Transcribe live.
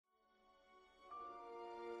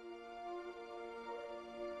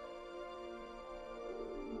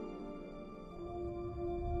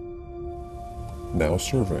Now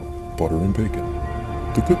serving butter and bacon.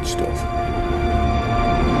 The good stuff.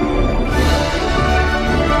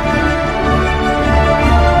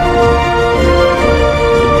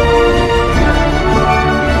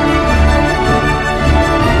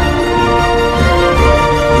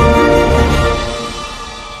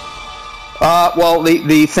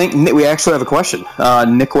 The thing, we actually have a question.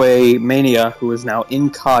 Nickway Mania, who is now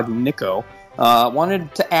Incognito,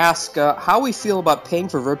 wanted to ask how we feel about paying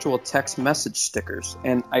for virtual text message stickers.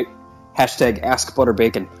 And hashtag Ask Butter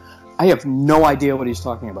Bacon. I have no idea what he's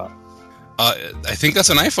talking about. I think that's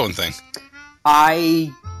an iPhone thing.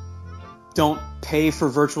 I don't pay for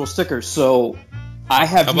virtual stickers, so I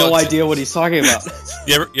have no idea what he's talking about.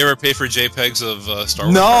 You ever pay for JPEGs of Star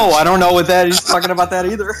Wars? No, I don't know what that he's talking about that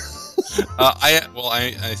either.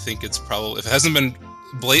 I think it's probably, if it hasn't been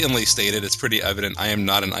blatantly stated, it's pretty evident I am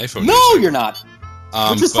not an iPhone user. No, you're not.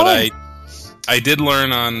 But I did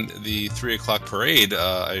learn on the 3 o'clock parade,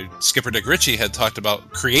 Skipper Dick Ritchie had talked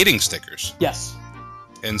about creating stickers. Yes.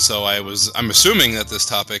 And so I'm assuming that this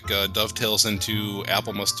topic dovetails into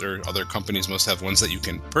Apple or other companies must have ones that you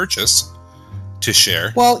can purchase to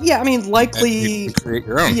share. Well, yeah, I mean, likely you can create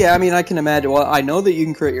your own. Yeah, I mean, I can imagine. Well, I know that you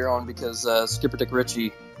can create your own because Skipper Dick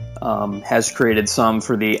Ritchie has created some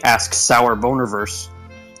for the Ask Sour Bonerverse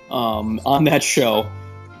on that show.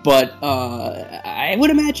 But I would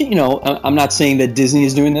imagine, I'm not saying that Disney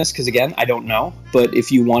is doing this because, again, I don't know. But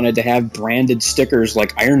if you wanted to have branded stickers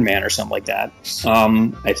like Iron Man or something like that,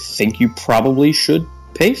 I think you probably should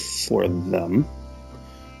pay for them.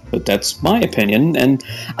 But that's my opinion, and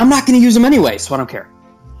I'm not going to use them anyway, so I don't care.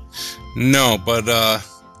 No, but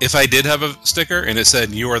if I did have a sticker and it said,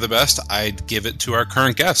 "You are the best," I'd give it to our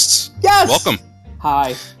current guests. Yes! Welcome.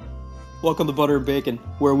 Hi. Welcome to Butter and Bacon,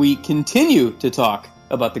 where we continue to talk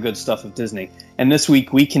about the good stuff of Disney. And this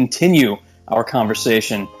week, we continue our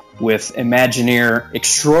conversation with Imagineer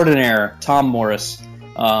extraordinaire Tom Morris,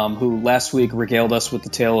 who last week regaled us with the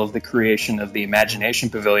tale of the creation of the Imagination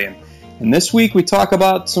Pavilion. And this week, we talk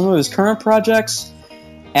about some of his current projects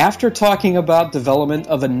after talking about development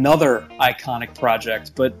of another iconic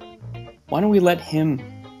project. But why don't we let him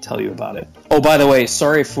tell you about it? Oh, by the way,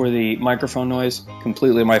 sorry for the microphone noise.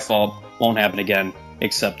 Completely my fault. Won't happen again,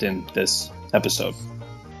 except in this episode.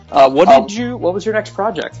 What was your next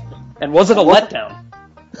project? And was it a letdown?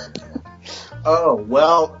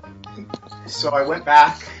 So I went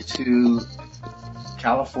back to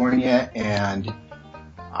California, and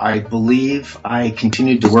I believe I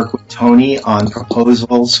continued to work with Tony on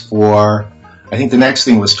proposals for, I think the next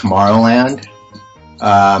thing was Tomorrowland,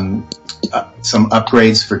 some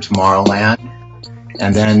upgrades for Tomorrowland,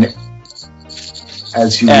 and then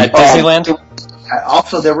as you at Disneyland.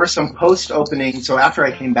 Also, there were some post-opening. So after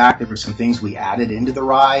I came back, there were some things we added into the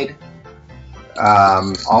ride.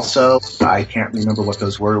 Also, I can't remember what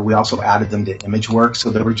those were. We also added them to ImageWorks, so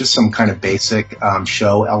there were just some kind of basic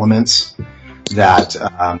show elements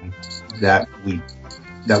that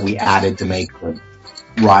we added to make the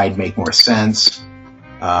ride make more sense,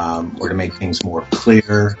 or to make things more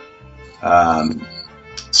clear.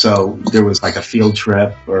 So there was like a field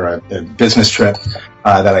trip or a business trip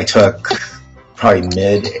that I took probably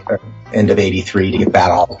end of '83 to get that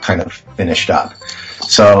all kind of finished up.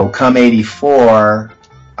 So come '84,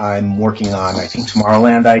 I'm working on, I think,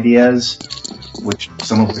 Tomorrowland ideas,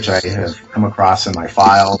 some of which I have come across in my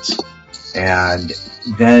files. And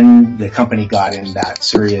then the company got in that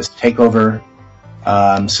serious takeover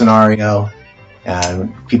scenario,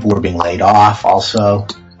 and people were being laid off also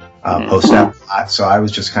post that. So I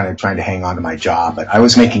was just kind of trying to hang on to my job, but I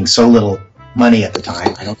was making so little money at the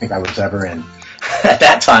time. I don't think I was ever at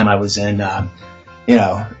that time I was in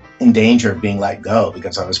danger of being let go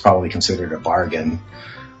because I was probably considered a bargain.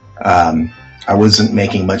 I wasn't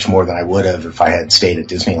making much more than I would have if I had stayed at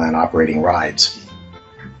Disneyland operating rides.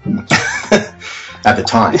 At the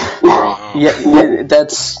time.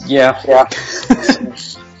 Yeah.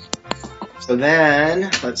 So then,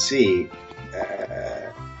 let's see.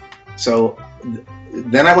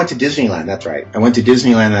 Then I went to Disneyland, that's right. I went to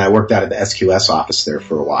Disneyland and I worked out of the SQS office there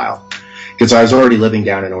for a while. Because I was already living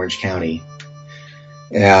down in Orange County.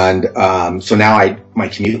 And so now my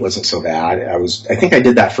commute wasn't so bad. I think I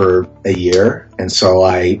did that for a year. And so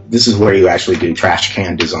this is where you actually do trash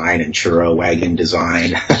can design and churro wagon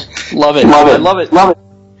design. Love it. I love it.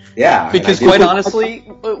 Yeah. Because quite honestly,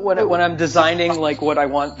 when I'm designing like what I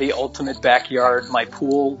want, the ultimate backyard, my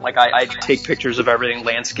pool, like I take pictures of everything,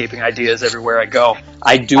 landscaping ideas everywhere I go.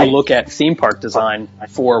 I do look at theme park design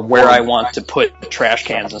for where I want to put trash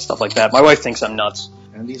cans and stuff like that. My wife thinks I'm nuts.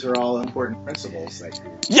 And these are all important principles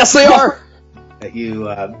Yes, they are! that you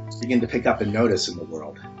begin to pick up and notice in the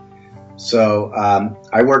world. So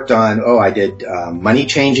I worked on, I did money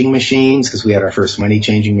changing machines, because we had our first money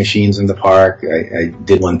changing machines in the park. I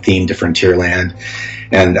did one themed to Frontierland.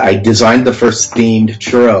 And I designed the first themed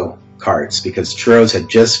churro carts, because churros had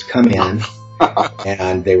just come in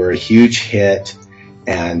and they were a huge hit.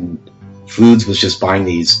 And Foods was just buying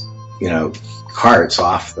these, carts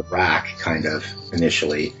off the rack kind of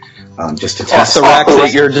initially, just to test. Off the rack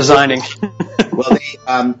that you're designing. Well,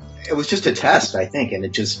 it was just a test, I think, and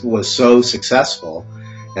it just was so successful.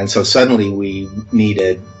 And so suddenly we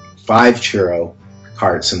needed 5 churro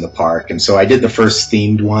carts in the park. And so I did the first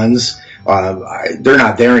themed ones. They're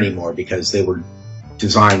not there anymore because they were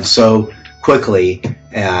designed so quickly,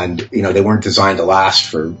 and, they weren't designed to last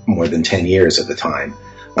for more than 10 years at the time.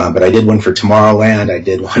 But I did one for Tomorrowland. I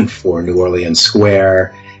did one for New Orleans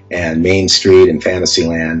Square and Main Street and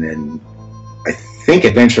Fantasyland, and I think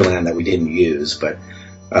Adventureland that we didn't use, but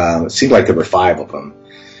it seemed like there were 5 of them.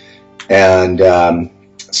 And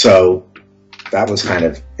so that was kind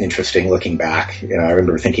of interesting looking back. I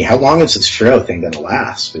remember thinking, how long is this churro thing going to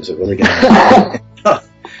last? Is it really going to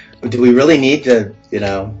do we really need to,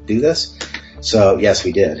 do this? So, yes,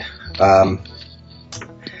 we did. Now,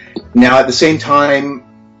 at the same time,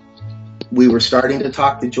 we were starting to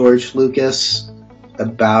talk to George Lucas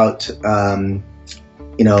about a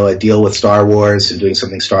deal with Star Wars and doing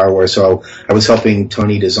something Star Wars. So I was helping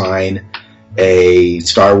Tony design a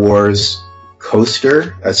Star Wars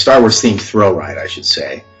coaster, a Star Wars themed thrill ride, I should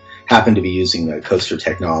say. Happened to be using the coaster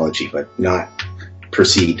technology, but not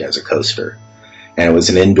perceived as a coaster. And it was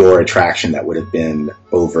an indoor attraction that would have been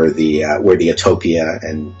over the where the Utopia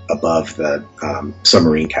and above the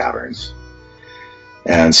submarine caverns.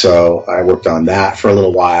 And so I worked on that for a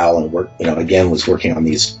little while, and again was working on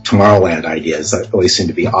these Tomorrowland ideas that always seem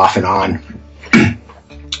to be off and on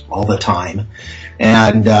all the time.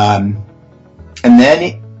 And then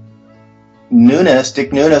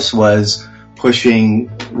Dick Nunes was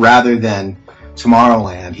pushing, rather than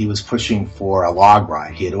Tomorrowland, he was pushing for a log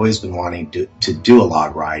ride. He had always been wanting to do a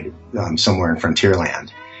log ride somewhere in Frontierland,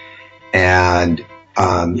 and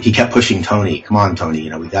he kept pushing Tony. Come on,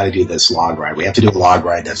 Tony, we got to do this log ride. We have to do a log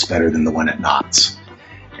ride that's better than the one at Knott's.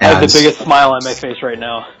 I have the biggest smile on my face right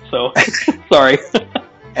now, so sorry.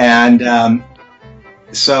 And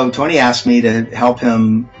so Tony asked me to help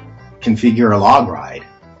him configure a log ride,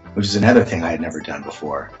 which is another thing I had never done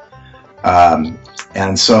before.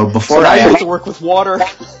 And so before I have to work with water.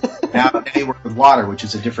 now you work with water, which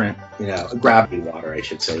is a different, gravity water, I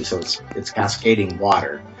should say. So it's cascading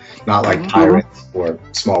water, not like Pirates or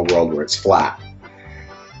Small World where it's flat.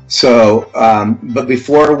 So, but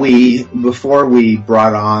before we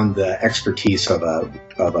brought on the expertise of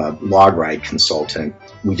a log ride consultant,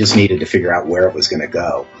 we just needed to figure out where it was going to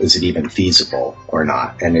go. Is it even feasible or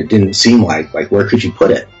not? And it didn't seem like where could you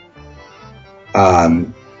put it?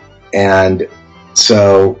 And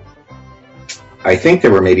so I think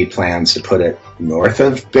there were maybe plans to put it north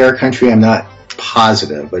of Bear Country. I'm not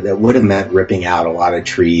positive, but that would have meant ripping out a lot of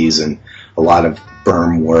trees and a lot of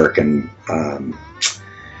berm work, and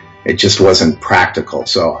it just wasn't practical.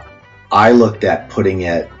 So I looked at putting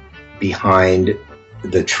it behind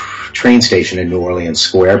the train station in New Orleans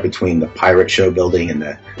Square, between the Pirate Show building and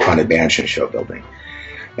the Haunted Mansion Show building.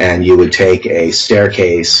 And you would take a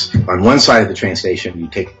staircase on one side of the train station, you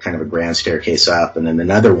take kind of a grand staircase up, and then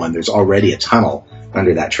another one, there's already a tunnel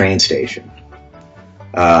under that train station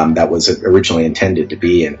that was originally intended to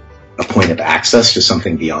be a point of access to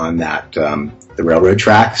something beyond that, the railroad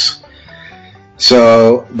tracks.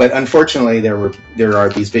 So, but unfortunately, there are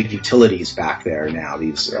these big utilities back there now.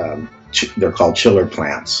 These they're called chiller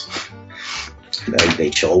plants. They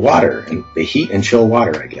chill water, and they heat and chill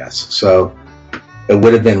water, I guess. So it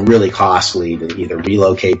would have been really costly to either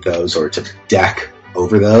relocate those or to deck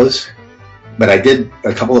over those. But I did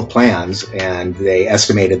a couple of plans, and they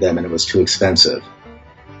estimated them, and it was too expensive.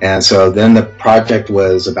 And so then the project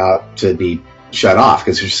was about to be shut off,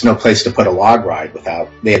 because there's just no place to put a log ride without...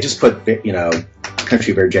 They had just put,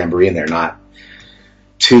 Country Bear Jamboree in there not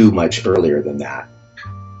too much earlier than that.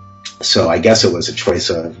 So I guess it was a choice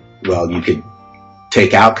of, well, you could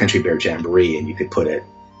take out Country Bear Jamboree and you could put it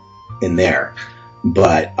in there.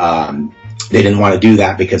 But they didn't want to do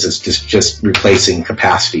that because it's just replacing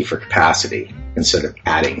capacity for capacity instead of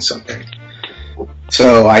adding something.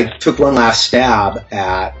 So I took one last stab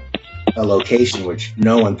at a location which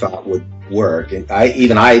no one thought would work. And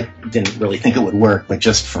I didn't really think it would work, but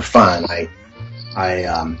just for fun,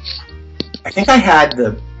 I think I had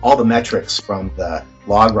all the metrics from the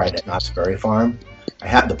log ride at Knott's Berry Farm. I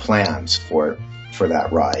had the plans for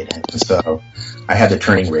that ride. So I had the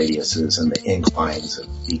turning radiuses and the inclines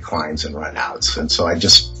and declines and runouts. And so I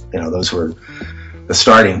just those were the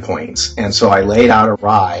starting points. And so I laid out a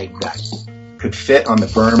ride that could fit on the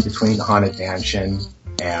berm between the Haunted Mansion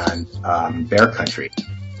and Bear Country.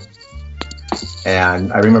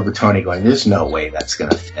 And I remember Tony going, "There's no way that's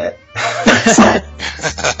going to fit."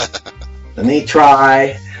 Let me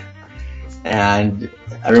try. And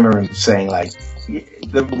I remember him saying, like,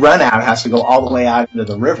 the run out has to go all the way out into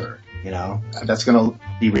the river. That's going to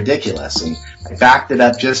be ridiculous. And I backed it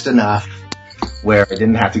up just enough where it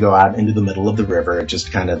didn't have to go out into the middle of the river. It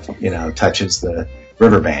just kind of, touches the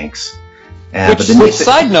riverbanks. Which,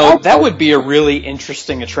 side note, that would be a really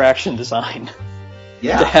interesting attraction design.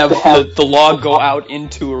 Yeah. To have the log go out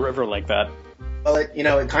into a river like that. Well,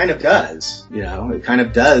 it kind of does. It kind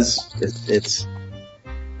of does. It's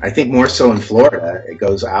I think more so in Florida, it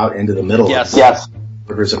goes out into the middle of the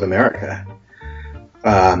rivers of America.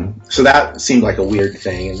 So that seemed like a weird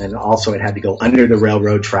thing. And then also it had to go under the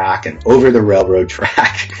railroad track and over the railroad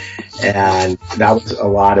track. And that was a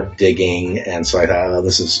lot of digging. And so I thought,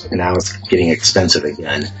 now it's getting expensive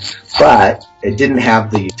again. But it didn't have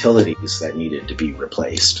the utilities that needed to be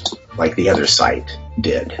replaced like the other site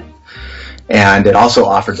did. And it also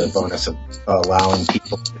offered the bonus of allowing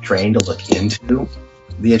people to train to look into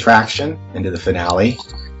the attraction, into the finale.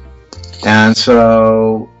 And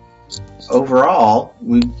so overall,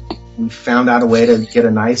 we found out a way to get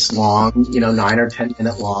a nice long, 9 or 10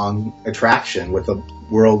 minute long attraction with the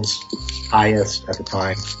world's highest at the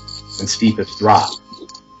time and steepest drop.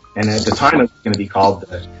 And at the time, it was going to be called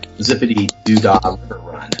the Zippity Doo-Dah River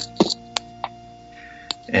Run.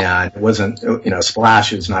 And it wasn't,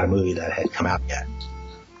 Splash is not a movie that had come out yet.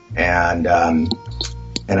 And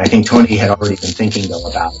I think Tony had already been thinking, though,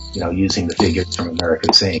 about, using the figures from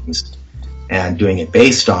America Sings and doing it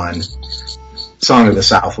based on Song of the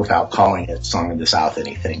South without calling it Song of the South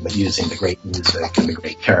anything, but using the great music and the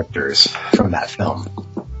great characters from that film.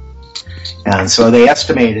 And so they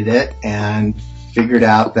estimated it and figured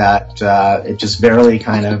out that it just barely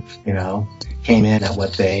kind of, came in at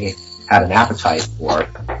what they had an appetite for.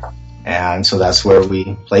 And so that's where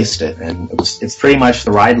we placed it. And it's pretty much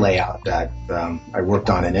the ride layout that I worked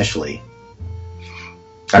on initially.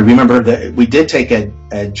 I remember that we did take a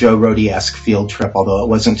Joe Rohde-esque field trip, although it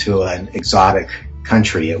wasn't to an exotic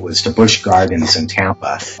country. It was to Busch Gardens in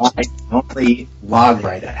Tampa. The only log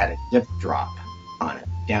ride that had a dip drop on it,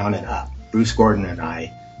 down and up. Bruce Gordon and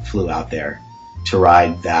I flew out there to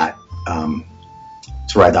ride that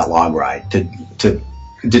log ride to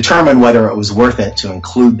determine whether it was worth it to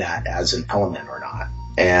include that as an element or not.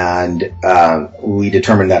 And we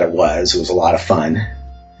determined that it was. It was a lot of fun.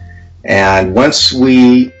 And once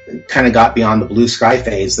we kind of got beyond the blue sky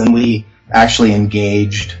phase, then we actually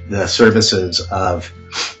engaged the services of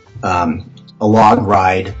a log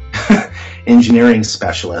ride engineering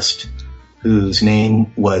specialist whose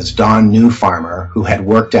name was Don Newfarmer, who had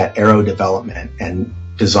worked at Aero Development and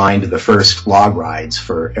designed the first log rides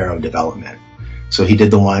for Aero Development. So he did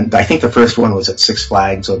the one, I think the first one was at Six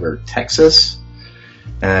Flags over Texas,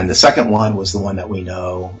 and the second one was the one that we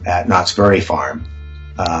know at Knott's Berry Farm,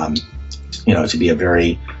 to be a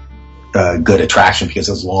very good attraction because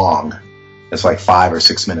it's long. It's like 5 or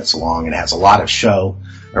 6 minutes long and it has a lot of show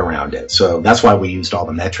around it. So that's why we used all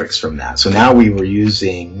the metrics from that. So now we were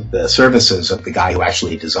using the services of the guy who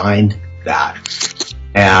actually designed that.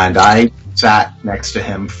 And I sat next to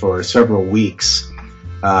him for several weeks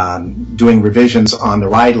doing revisions on the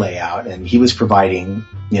ride layout, and he was providing,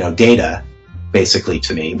 data basically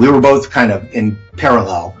to me. We were both kind of in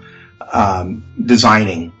parallel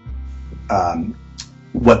designing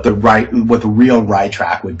what the real ride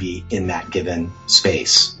track would be in that given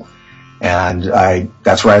space. And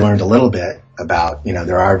that's where I learned a little bit about,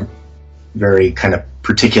 there are very kind of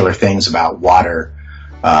particular things about water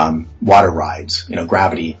rides,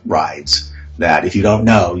 gravity rides, that if you don't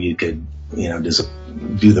know, you could, just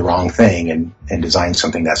do the wrong thing and design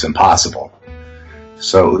something that's impossible.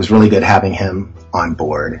 So it was really good having him on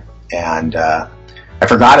board. And I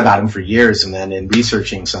forgot about him for years, and then in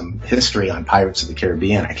researching some history on Pirates of the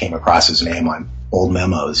Caribbean, I came across his name on old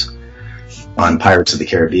memos on Pirates of the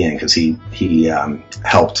Caribbean because he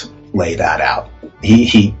helped lay that out.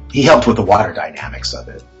 He helped with the water dynamics of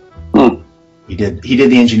it. He did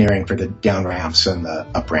the engineering for the down ramps and the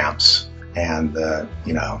up ramps, and the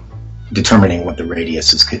determining what the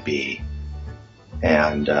radiuses could be,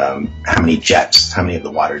 and how many of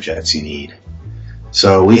the water jets you need.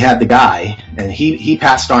 So we had the guy, and he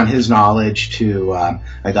passed on his knowledge to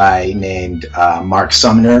a guy named Mark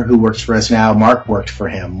Sumner, who works for us now. Mark worked for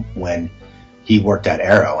him when he worked at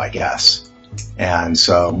Aero, I guess. And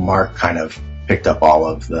so Mark kind of picked up all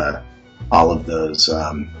of those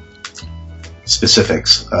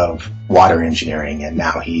specifics of water engineering, and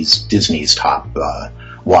now he's Disney's top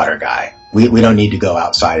water guy. We don't need to go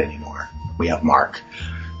outside anymore. We have Mark.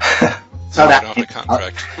 So that on a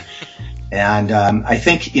contract. And I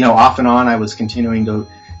think, off and on, I was continuing to,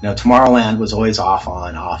 Tomorrowland was always off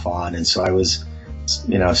on, and so I was,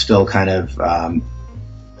 still kind of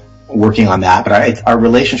working on that. But our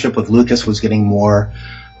relationship with Lucas was getting more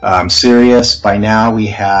serious. By now, we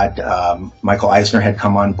had Michael Eisner had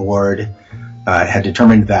come on board, had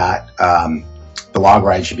determined that the log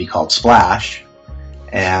ride should be called Splash,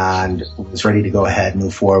 and was ready to go ahead and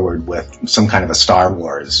move forward with some kind of a Star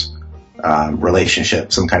Wars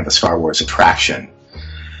relationship, some kind of a Star Wars attraction.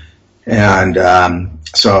 And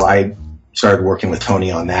so I started working with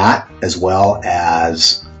Tony on that, as well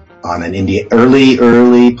as on an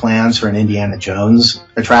early plans for an Indiana Jones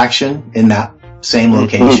attraction in that same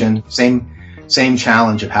location, same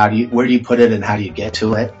challenge of where do you put it and how do you get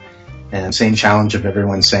to it, and same challenge of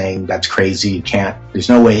everyone saying that's crazy, there's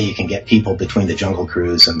no way you can get people between the Jungle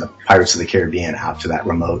Cruise and the Pirates of the Caribbean out to that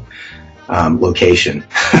remote location.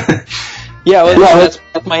 Yeah, that's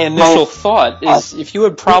my initial thought, is if you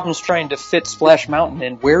had problems trying to fit Splash Mountain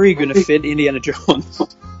in, where are you going to fit Indiana Jones?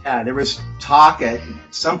 Yeah, there was talk at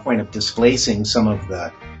some point of displacing some of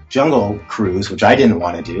the Jungle Cruise, which I didn't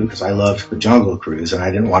want to do because I loved the Jungle Cruise and I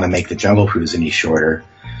didn't want to make the Jungle Cruise any shorter.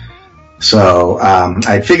 So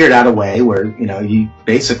I figured out a way where,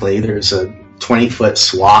 there's a 20-foot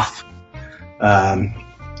swath,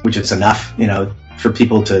 which is enough, for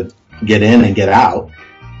people to get in and get out,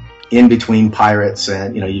 in between Pirates,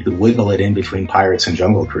 and you could wiggle it in between Pirates and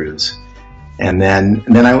Jungle Cruise. And then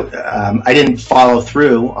I didn't follow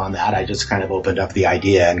through on that. I just kind of opened up the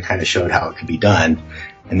idea and kind of showed how it could be done.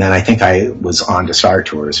 And then I think I was on to Star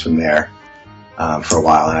Tours from there for a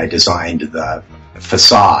while, and I designed the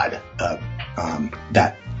facade of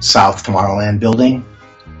that South Tomorrowland building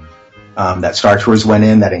that Star Tours went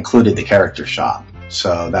in, that included the character shop.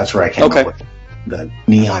 So that's where I came up with the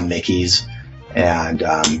neon Mickeys and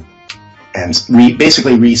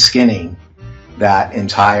basically reskinning that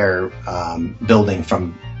entire building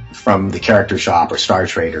from the character shop or Star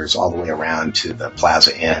Traders all the way around to the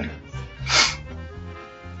Plaza Inn.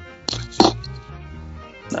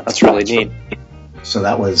 That's really neat. So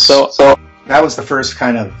that was that was the first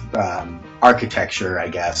kind of architecture, I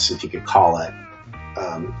guess, if you could call it.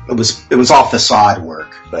 It was all facade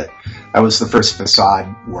work, but that was the first facade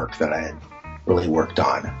work that I had really worked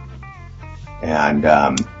on. And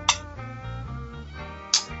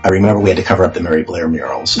I remember we had to cover up the Mary Blair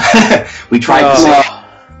murals. We tried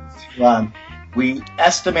to we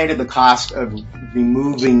estimated the cost of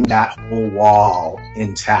removing that whole wall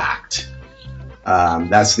intact.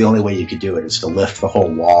 That's the only way you could do it, is to lift the whole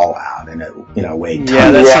wall out, and it weighed tons.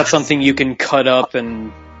 Yeah, that's not something you can cut up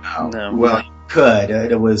and. No. Well, you could.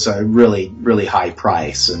 It was a really, really high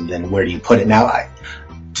price, and then where do you put it now?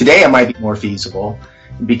 Today it might be more feasible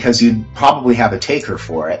because you'd probably have a taker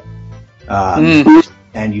for it.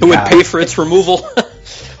 And who would pay for its removal?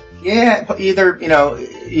 Yeah, either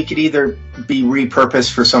you could either be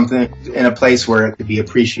repurposed for something in a place where it could be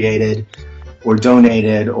appreciated, or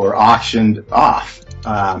donated, or auctioned off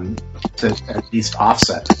to at least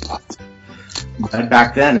offset the cost. But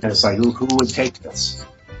back then, it was like, who would take this?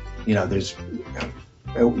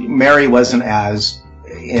 Mary wasn't as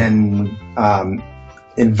in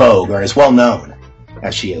vogue or as well known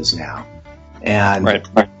as she is now, and. Right.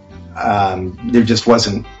 There just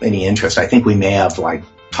wasn't any interest. I think we may have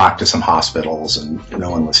talked to some hospitals, and no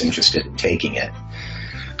one was interested in taking it.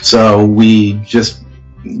 So we just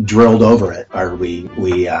drilled over it, or we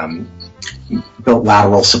built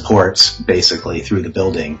lateral supports basically through the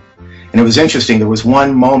building. And it was interesting. There was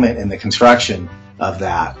one moment in the construction of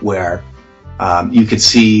that where you could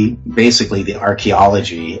see basically the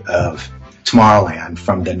archaeology of Tomorrowland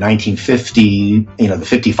from the 1950, the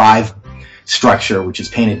 55 structure, which is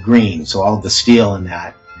painted green. So all of the steel in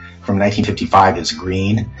that from 1955 is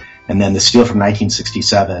green, and then the steel from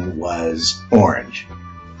 1967 was orange.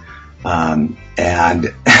 And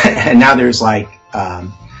now there's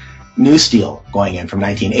new steel going in from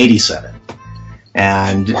 1987.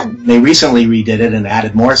 And they recently redid it and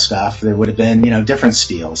added more stuff. There would have been, different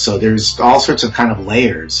steel. So there's all sorts of kind of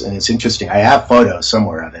layers, and it's interesting. I have photos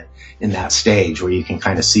somewhere of it in that stage where you can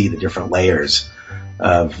kind of see the different layers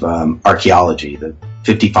of archaeology, the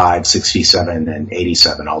 55, 67, and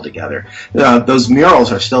 87 altogether. Those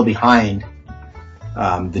murals are still behind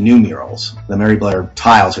the new murals. The Mary Blair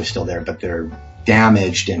tiles are still there, but they're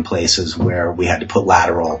damaged in places where we had to put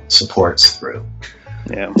lateral supports through.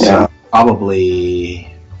 Yeah. So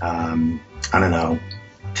probably,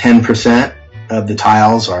 10% of the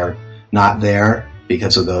tiles are not there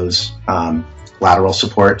because of those lateral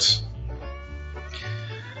supports.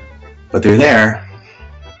 But they're there.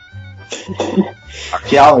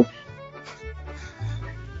 Archaeology.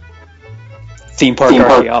 Theme park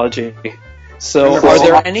archaeology. So, are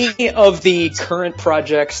there any of the current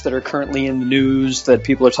projects that are currently in the news that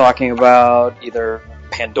people are talking about, either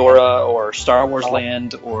Pandora or Star Wars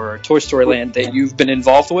Land or Toy Story Land, that you've been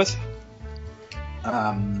involved with?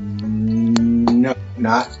 No,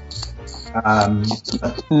 not.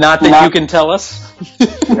 Not that you can tell us.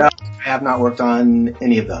 No, I have not worked on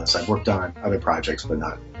any of those. I've worked on other projects, but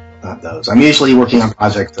not those. I'm usually working on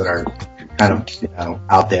projects that are kind of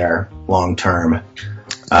out there long term.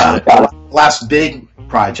 Last big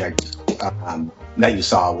project that you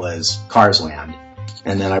saw was Cars Land,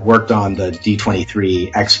 and then I worked on the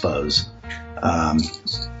D23 Expos.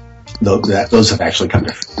 Those have actually come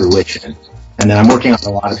to fruition, and then I'm working on a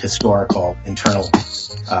lot of historical internal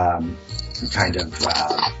kind of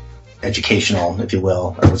educational, if you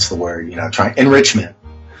will, or what's the word? Enrichment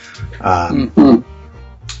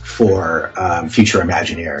for future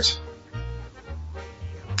Imagineers.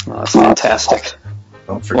 Oh, that's fantastic.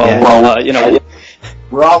 Don't forget. Well,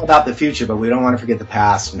 we're all about the future, but we don't want to forget the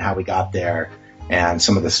past and how we got there, and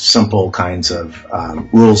some of the simple kinds of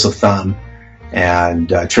rules of thumb and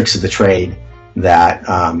tricks of the trade that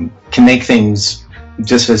can make things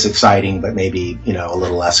just as exciting, but maybe a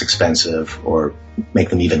little less expensive, or make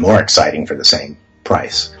them even more exciting for the same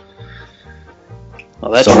price.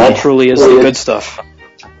 Well, that truly is the good stuff.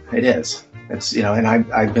 It is. It's and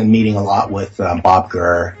I've been meeting a lot with Bob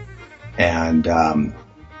Gurr, and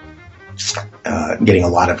getting a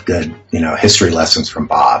lot of good history lessons from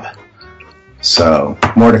Bob. So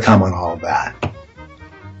more to come on all of that.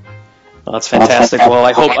 Well, that's fantastic. Well,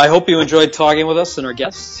 I hope you enjoyed talking with us and our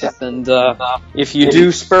guests. And if you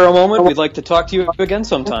do spare a moment, we'd like to talk to you again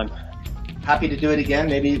sometime. Happy to do it again.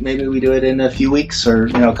 Maybe we do it in a few weeks or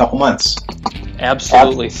a couple months.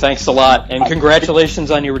 Absolutely. Thanks a lot, and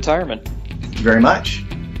congratulations on your retirement. Thank you very much.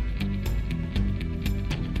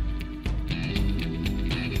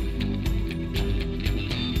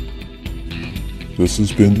 This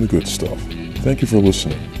has been The Good Stuff. Thank you for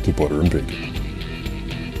listening to Butter and Bacon.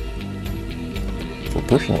 For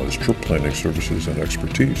personalized trip planning services and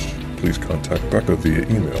expertise, please contact Becca via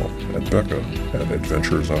email at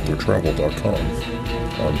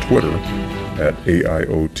becca@adventuresouttheretravel.com, on Twitter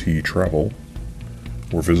 @AIOTtravel,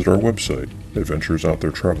 or visit our website,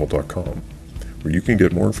 adventuresouttheretravel.com, where you can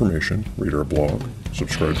get more information, read our blog,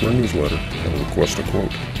 subscribe to our newsletter, and request a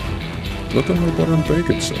quote. Let them know Butter and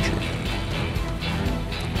Bacon sent you.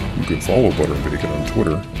 You can follow Butter and Bacon on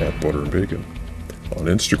Twitter @Butter and Bacon, on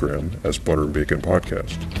Instagram as Butter and Bacon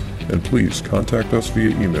Podcast, and please contact us via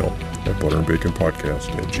email at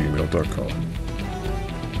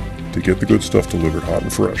butterandbaconpodcast@gmail.com. To get the good stuff delivered hot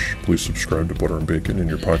and fresh, please subscribe to Butter and Bacon in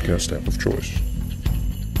your podcast app of choice.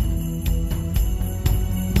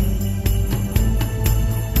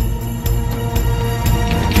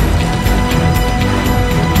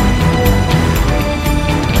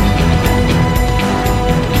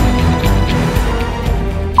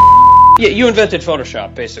 Yeah, you invented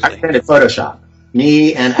Photoshop, basically. I invented Photoshop.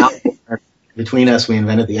 Me and Al, between us, we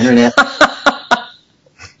invented the internet.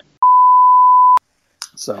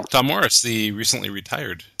 So Tom Morris, the recently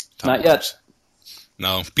retired Tom Not Morris. yet.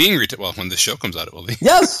 No, being retired. Well, when this show comes out, it will be.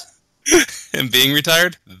 Yes! And being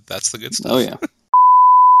retired, that's the good stuff. Oh, yeah.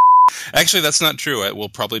 Actually, that's not true. We'll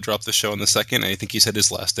probably drop the show on the 2nd, and I think he said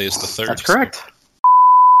his last day is the 3rd. That's correct.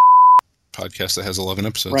 Podcast that has 11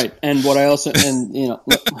 episodes. Right, and what I also,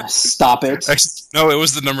 stop it. Actually, no, it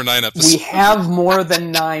was the number 9 episode. We have more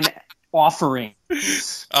than 9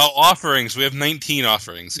 offerings. Oh, offerings. We have 19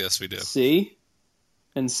 offerings. Yes, we do. See?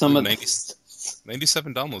 And some of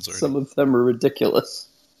 97 downloads already. Some of them are ridiculous.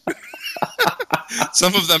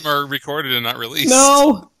 Some of them are recorded and not released.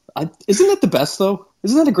 No! Isn't that the best, though?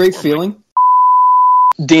 Isn't that a great feeling?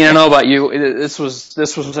 Dean, I know about you. This was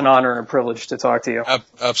an honor and a privilege to talk to you.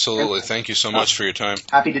 Absolutely. Thank you so much for your time.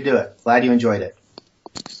 Happy to do it. Glad you enjoyed it.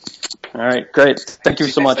 All right, great. Thank you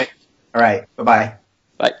so much. All right. Bye-bye.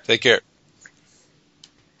 Bye. Take care.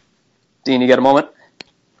 Dean, you got a moment?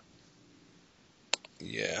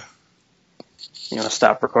 Yeah. You want to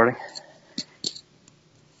stop recording?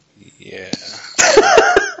 Yeah.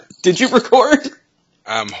 Did you record?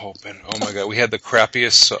 I'm hoping. Oh my god, we had the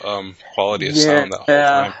crappiest quality of sound that whole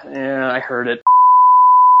time. Yeah, I heard it.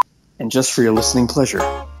 And just for your listening pleasure.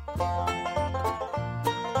 How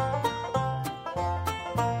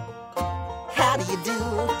do you do?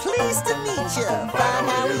 Pleased to meet you. Fine,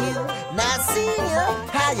 how are you? Nice seeing you.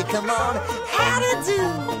 How you come on? How to do?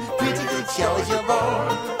 Pretty good show as you're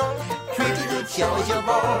born. show as you're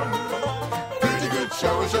born. Pretty good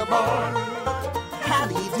show as you're born. How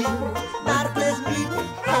do you do? Not a pleasant greeting.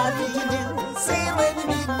 How do you do? Say it when you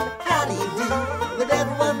meet. How do you do? With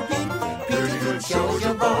everyone repeating. Pretty good show as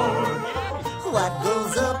you're born. What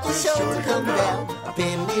goes up is sure to come down. A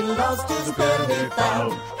penny lost is a penny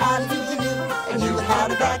found. How do you do? And you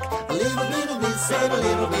howdy back. A little bit of this and a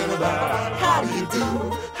little bit of that. How do you do?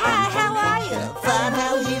 Hi, how are you? Fine,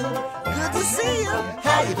 how are you? Good to see you.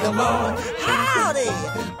 How you come on? Howdy.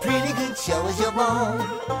 Pretty good show as you're born.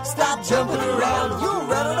 Stop jumping around. You're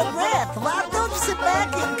running out of breath. Why don't you sit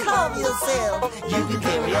back and calm yourself? You can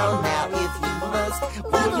carry on now if you must.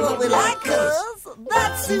 We'll do what we like, cuz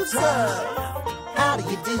that suits us. How do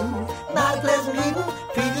you do? Not a pleasant greeting.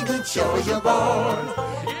 Pretty good show as you're born.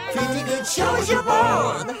 Pretty good show as you're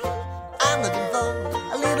born. I'm looking for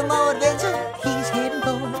a little more adventure. He's heading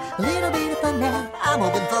for a little bit of fun now. I'm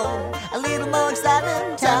hoping for a little more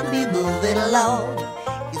excitement. Time to be moving along.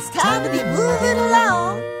 It's time to be moving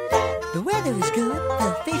along. The weather is good, the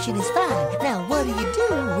fishing is fine. Now what do you do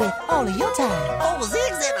with all of your time? Oh,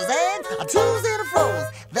 zigs and a zags, a twos and a froze.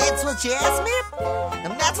 That's what you asked me,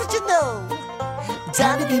 and that's what you know.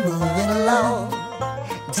 Time to be moving along.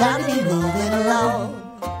 Time to be moving along.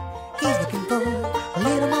 He's looking for a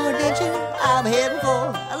little more adventure. I'm heading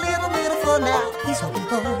for a little bit of fun now. He's hoping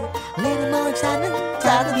for a little more excitement.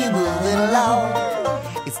 Time to be moving along.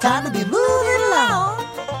 It's time to be moving along.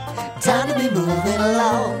 Time to be moving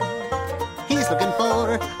along. He's looking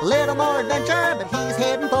for a little more adventure, but he's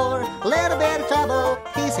heading for a little bit of trouble.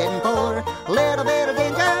 He's heading for a little bit of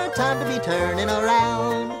danger. Time to be turning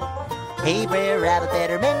around. Hey, Brer Rabbit,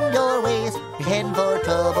 better mend your ways. You're heading for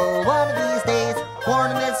trouble one of these days.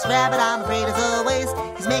 Warning this rabbit, I'm afraid is a waste.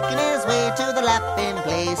 He's making his way to the laughing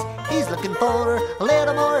place. He's looking for a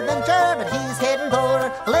little more adventure, but he's heading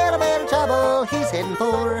for a little bit of trouble. He's heading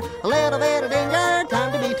for a little bit of danger.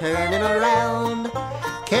 Time to be turning around.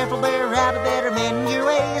 Careful, Brer Rabbit, better mend your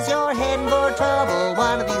ways. You're heading for trouble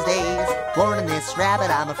one of these days. Warning this rabbit,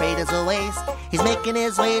 I'm afraid is a waste. He's making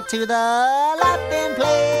his way to the laughing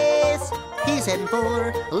place. He's heading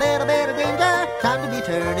for a little bit of danger. Time to be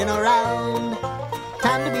turning around.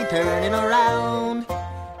 Time to be turning around.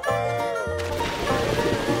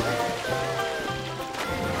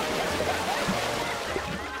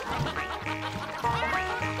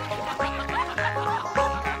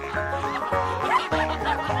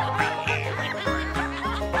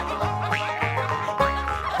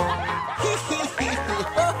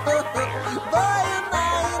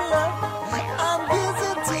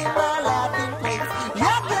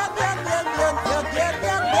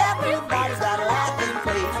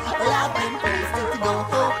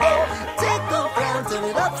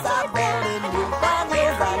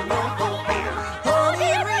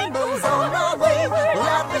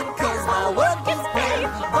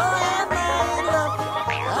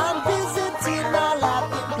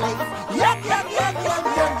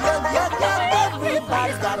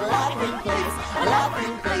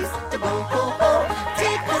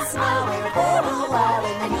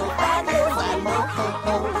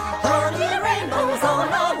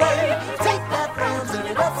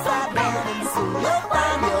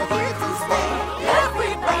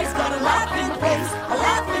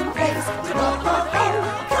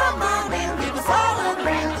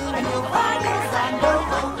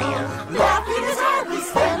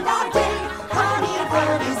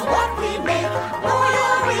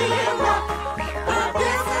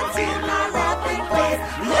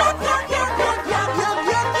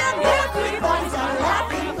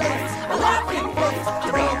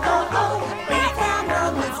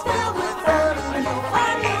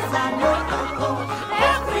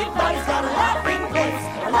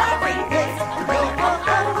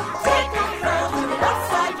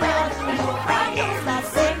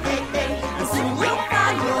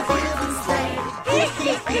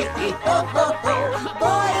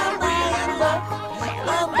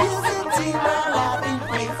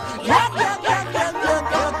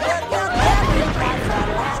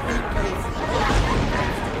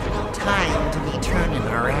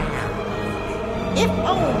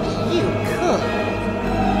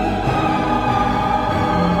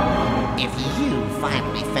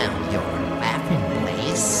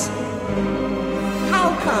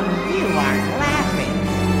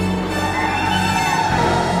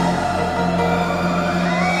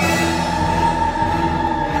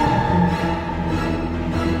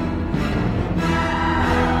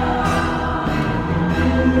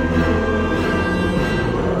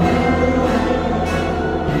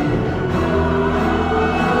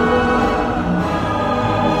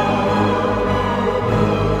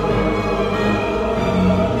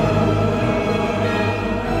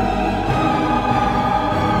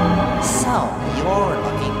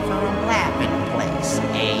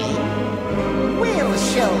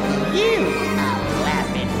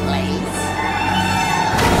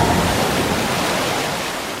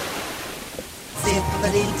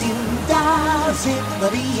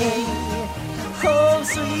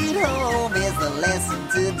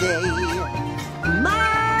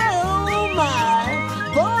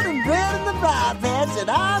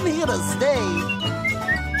 I'm here to stay.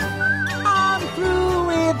 I'm through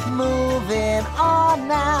with moving on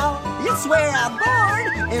now. It's where I'm born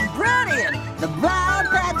and bred in. The Briar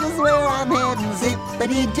Patch is where I'm heading.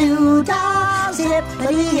 Zippity-doo-dah,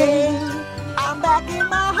 zippity-yay. I'm back in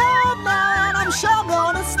my home now and I'm sure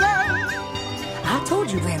gonna stay. I told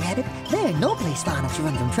you, Brer Rabbit, there ain't no place far enough to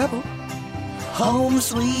run from trouble. Home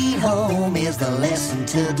sweet home is the lesson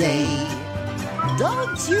today.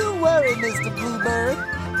 Don't you worry, Mr. Bluebird.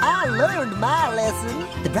 I learned my lesson.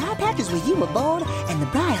 The Briar Patch is where you were born, and the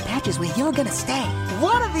Briar Patch is where you're gonna stay.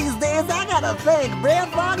 One of these days I gotta thank Brer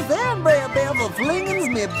Fox and Brer Bear for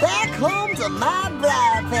flinging me back home to my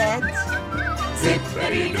Briar Patch.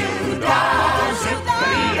 Zippity-doo-dah,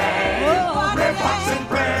 zippity-yay. Brer Fox and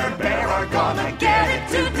Brer Bear are gonna get it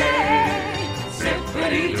today.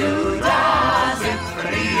 Zippity-doo-dah,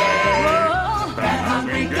 zippity-yay. That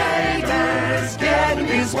hungry gator's getting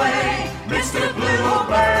his way. Mr.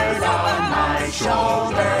 Bluebird on my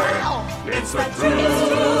shoulder. It's the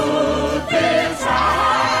truth, it's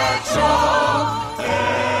our show.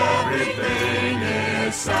 Everything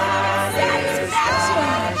is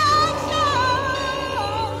satisfaction.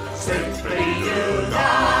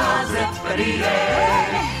 Zippity-doo-dah,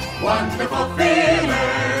 zippity-yay. Wonderful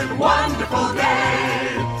feeling, wonderful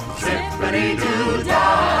day.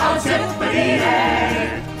 Zippity-doo-dah,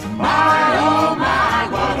 zippity-yay. My, oh my,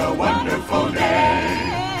 what a wonderful day.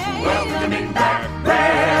 Welcoming back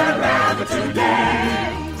Brer Rabbit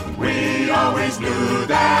today. We always knew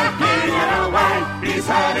that he'd get away. He's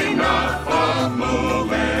had enough of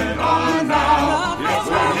moving on now. It's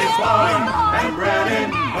where he's born and bred in.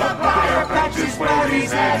 The Briar Patch is where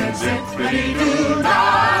he's headed.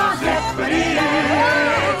 Zippity-doo-dah,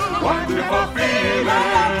 zippity-yay. Wonderful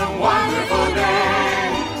feeling, wonderful day.